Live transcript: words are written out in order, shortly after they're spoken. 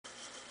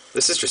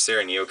This is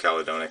Drosera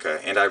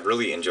neocaledonica, and I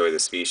really enjoy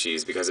this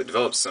species because it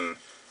develops some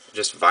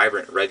just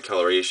vibrant red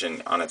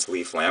coloration on its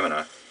leaf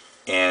lamina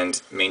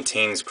and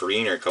maintains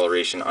greener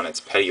coloration on its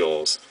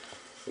petioles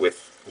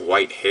with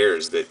white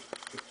hairs that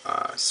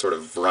sort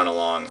of run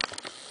along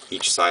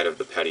each side of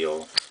the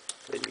petiole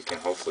that you can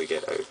hopefully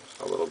get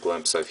a little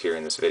glimpse of here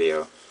in this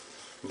video.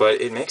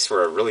 But it makes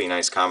for a really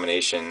nice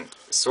combination,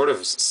 sort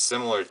of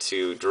similar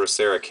to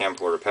Drosera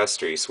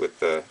rupestris with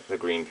the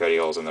green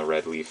petioles and the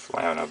red leaf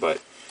lamina,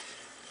 but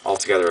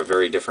altogether a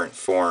very different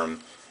form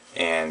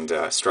and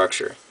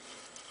structure.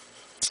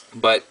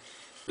 But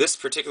this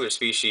particular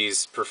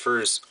species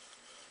prefers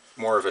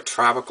more of a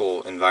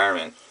tropical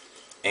environment,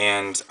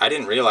 and I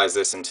didn't realize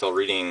this until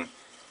reading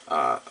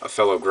a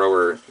fellow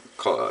grower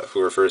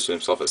who refers to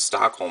himself as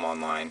Stockholm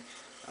online,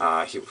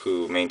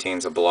 who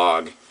maintains a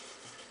blog,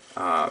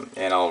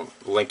 and I'll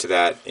link to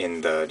that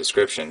in the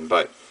description.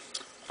 But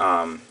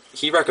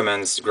he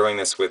recommends growing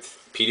this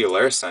with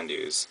Petiolaris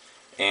sundews,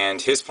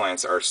 and his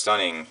plants are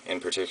stunning. In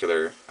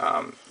particular,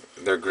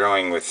 they're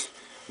growing with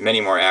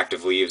many more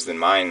active leaves than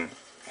mine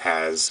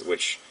has,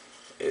 which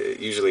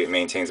usually it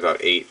maintains about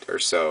 8 or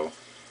so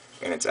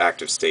in its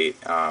active state.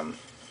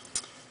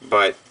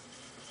 But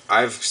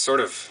I've sort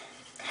of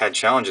had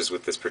challenges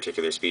with this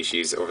particular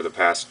species over the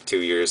past 2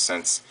 years,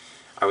 since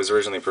I was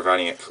originally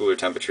providing it cooler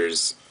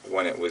temperatures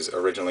when it was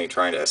originally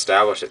trying to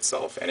establish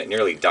itself, and it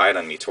nearly died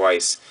on me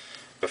twice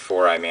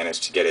before I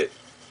managed to get it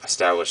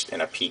established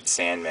in a peat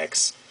sand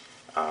mix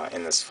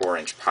in this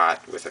 4-inch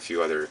pot with a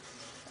few other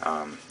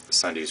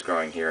sundews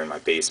growing here in my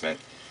basement.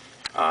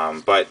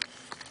 But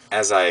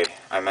as I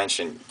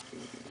mentioned,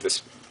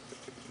 this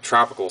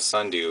tropical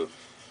sundew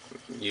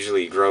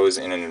usually grows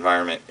in an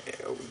environment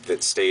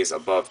that stays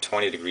above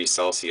 20 degrees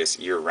Celsius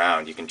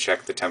year-round. You can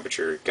check the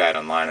temperature guide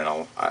online, and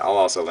I'll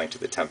also link to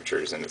the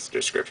temperatures in the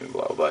description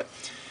below. But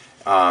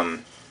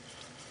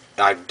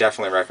I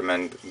definitely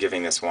recommend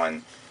giving this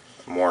one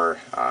more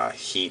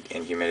heat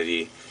and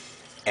humidity,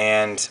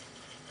 and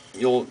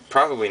you'll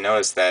probably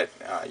notice that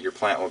your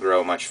plant will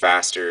grow much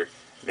faster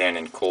than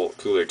in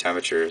cooler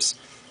temperatures.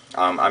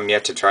 I'm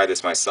yet to try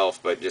this myself,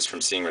 but just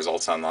from seeing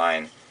results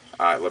online,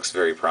 it looks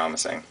very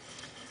promising.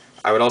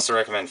 I would also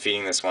recommend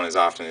feeding this one as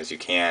often as you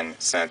can,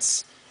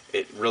 since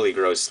it really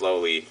grows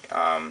slowly,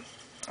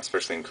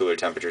 especially in cooler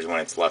temperatures when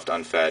it's left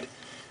unfed.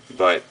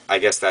 But I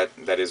guess that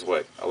is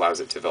what allows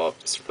it to develop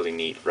this really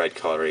neat red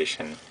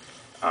coloration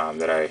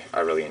that I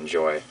really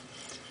enjoy.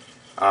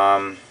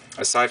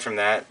 Aside from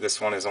that,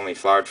 this one has only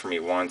flowered for me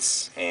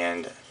once,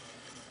 and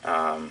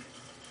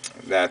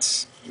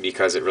that's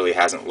because it really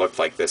hasn't looked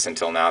like this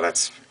until now.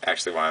 That's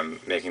actually why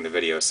I'm making the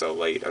video so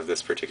late of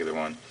this particular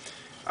one.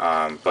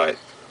 But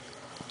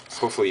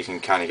hopefully you can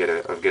kind of get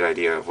a good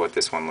idea of what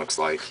this one looks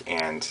like,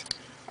 and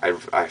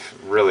I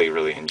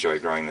really enjoy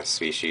growing this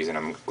species, and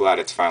I'm glad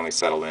it's finally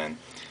settled in.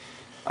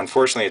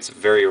 Unfortunately, it's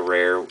very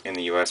rare in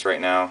the US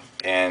right now,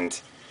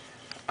 and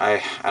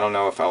I don't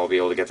know if I'll be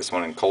able to get this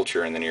one in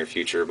culture in the near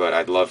future, but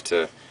I'd love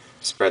to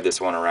spread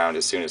this one around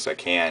as soon as I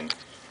can,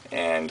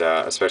 and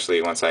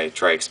especially once I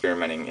try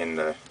experimenting in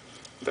the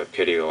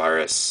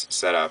Petiolaris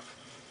setup.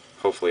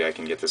 Hopefully I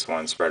can get this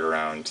one spread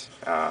around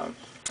a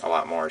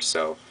lot more.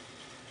 So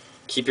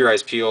keep your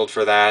eyes peeled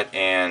for that,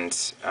 and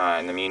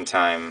in the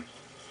meantime,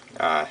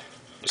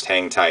 just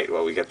hang tight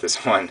while we get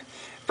this one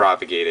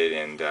propagated,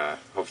 and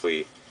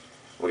hopefully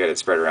we'll get it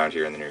spread around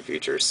here in the near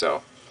future.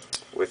 So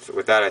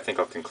with that, I think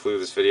I'll conclude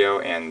this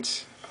video, and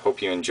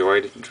hope you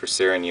enjoyed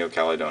Drosera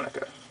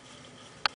neocaledonica.